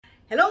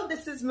Hello,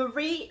 this is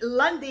Marie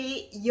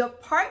Lundy, your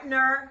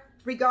partner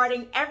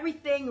regarding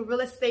everything real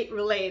estate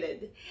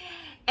related.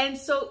 And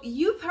so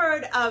you've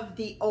heard of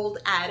the old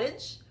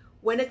adage,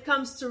 when it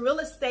comes to real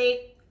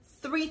estate,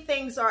 three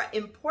things are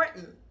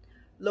important: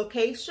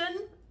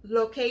 location,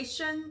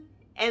 location,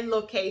 and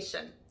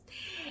location.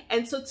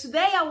 And so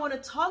today I want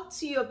to talk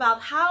to you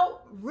about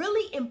how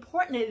really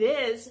important it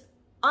is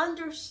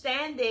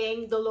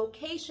understanding the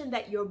location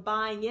that you're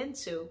buying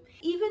into,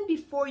 even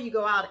before you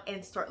go out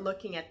and start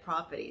looking at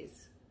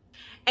properties.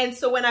 And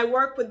so when I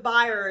work with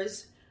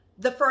buyers,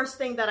 the first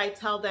thing that I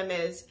tell them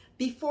is,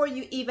 before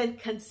you even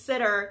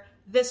consider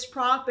this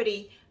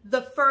property,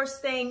 the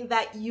first thing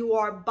that you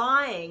are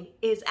buying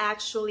is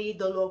actually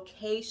the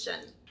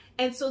location.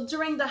 And so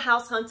during the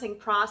house hunting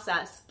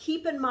process,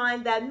 keep in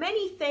mind that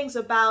many things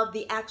about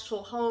the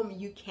actual home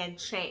you can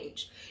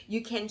change.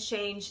 You can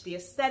change the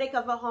aesthetic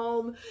of a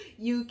home.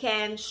 You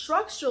can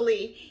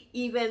structurally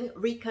even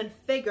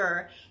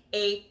reconfigure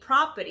a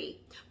property.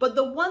 But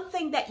the one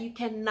thing that you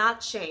cannot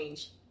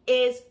change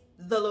is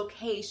the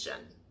location.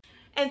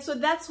 And so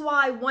that's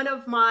why one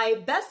of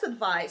my best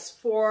advice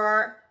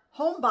for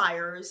home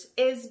buyers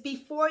is,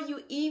 before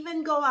you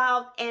even go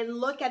out and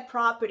look at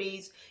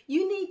properties,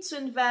 you need to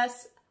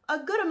invest a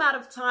good amount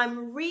of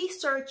time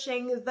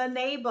researching the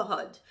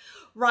neighborhood,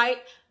 right?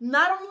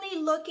 Not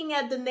only looking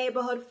at the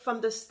neighborhood from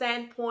the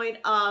standpoint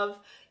of,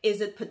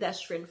 is it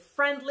pedestrian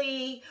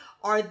friendly?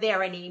 Are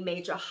there any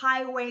major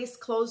highways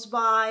close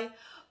by?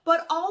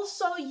 But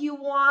also you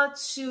want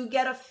to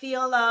get a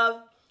feel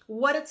of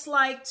what it's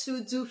like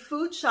to do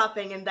food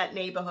shopping in that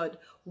neighborhood.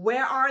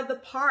 Where are the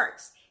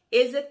parks?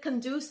 Is it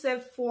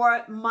conducive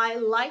for my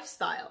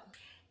lifestyle?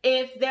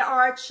 If there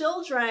are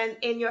children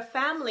in your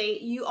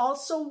family, you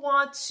also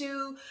want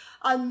to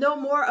know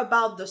more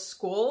about the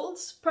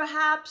schools.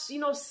 Perhaps,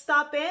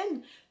 stop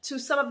in to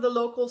some of the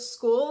local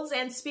schools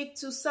and speak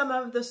to some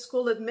of the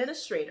school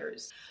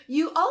administrators.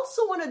 You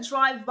also want to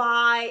drive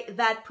by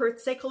that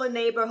particular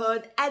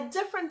neighborhood at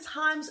different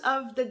times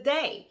of the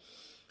day.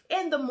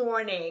 In the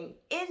morning,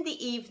 in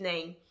the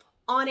evening,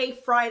 on a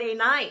Friday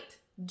night,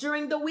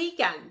 during the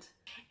weekend.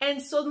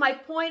 And so my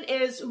point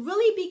is,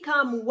 really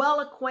become well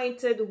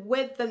acquainted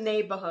with the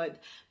neighborhood,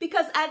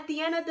 because at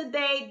the end of the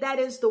day, that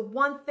is the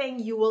one thing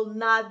you will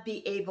not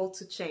be able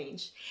to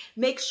change.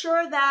 Make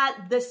sure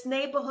that this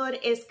neighborhood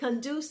is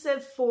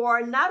conducive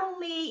for not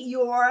only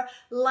your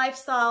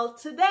lifestyle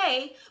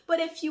today, but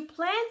if you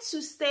plan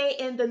to stay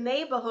in the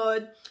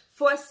neighborhood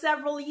for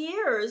several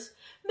years,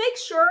 make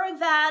sure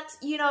that,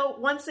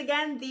 once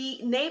again, the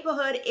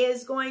neighborhood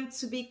is going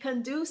to be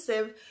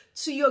conducive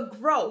to your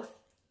growth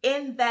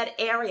in that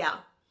area.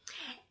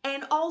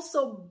 And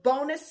also,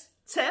 bonus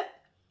tip,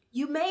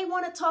 you may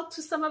want to talk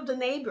to some of the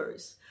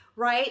neighbors,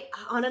 right?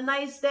 On a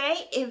nice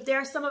day, if there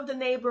are some of the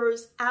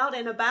neighbors out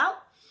and about,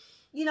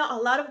 a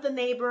lot of the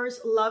neighbors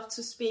love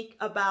to speak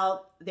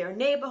about their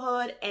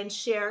neighborhood and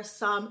share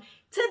some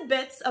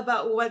tidbits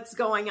about what's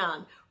going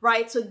on,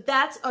 right? So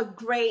that's a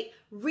great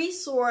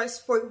resource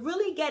for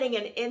really getting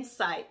an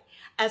insight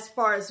as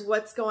far as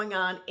what's going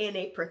on in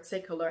a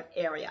particular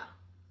area.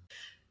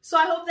 So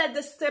I hope that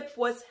this tip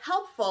was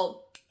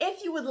helpful.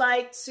 If you would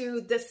like to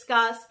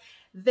discuss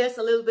this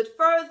a little bit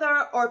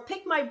further or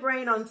pick my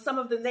brain on some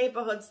of the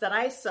neighborhoods that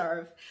I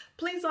serve,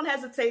 please don't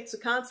hesitate to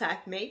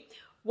contact me.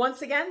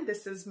 Once again,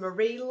 this is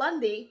Marie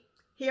Lundy,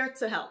 here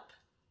to help.